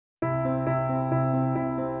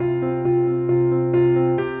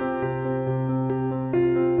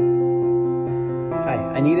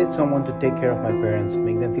I needed someone to take care of my parents,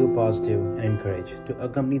 make them feel positive and encourage, to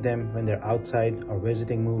accompany them when they're outside or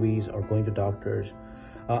visiting movies or going to doctors.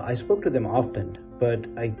 I spoke to them often, but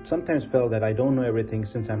I sometimes felt that I don't know everything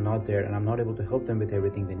since I'm not there and I'm not able to help them with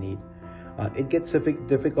everything they need. It gets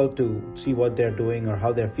difficult to see what they're doing or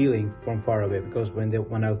how they're feeling from far away, because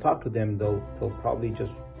when I'll talk to them, they'll probably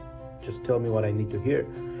just tell me what I need to hear.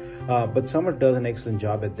 But Samarth does an excellent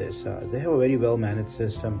job at this. They have a very well-managed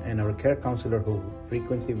system, and our care counselor who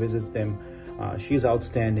frequently visits them, she's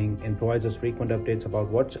outstanding and provides us frequent updates about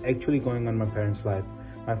what's actually going on in my parents' life.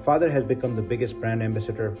 My father has become the biggest brand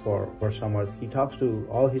ambassador for Samarth. He talks to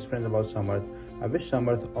all his friends about Samarth. I wish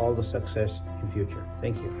Samarth all the success in future.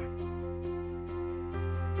 Thank you.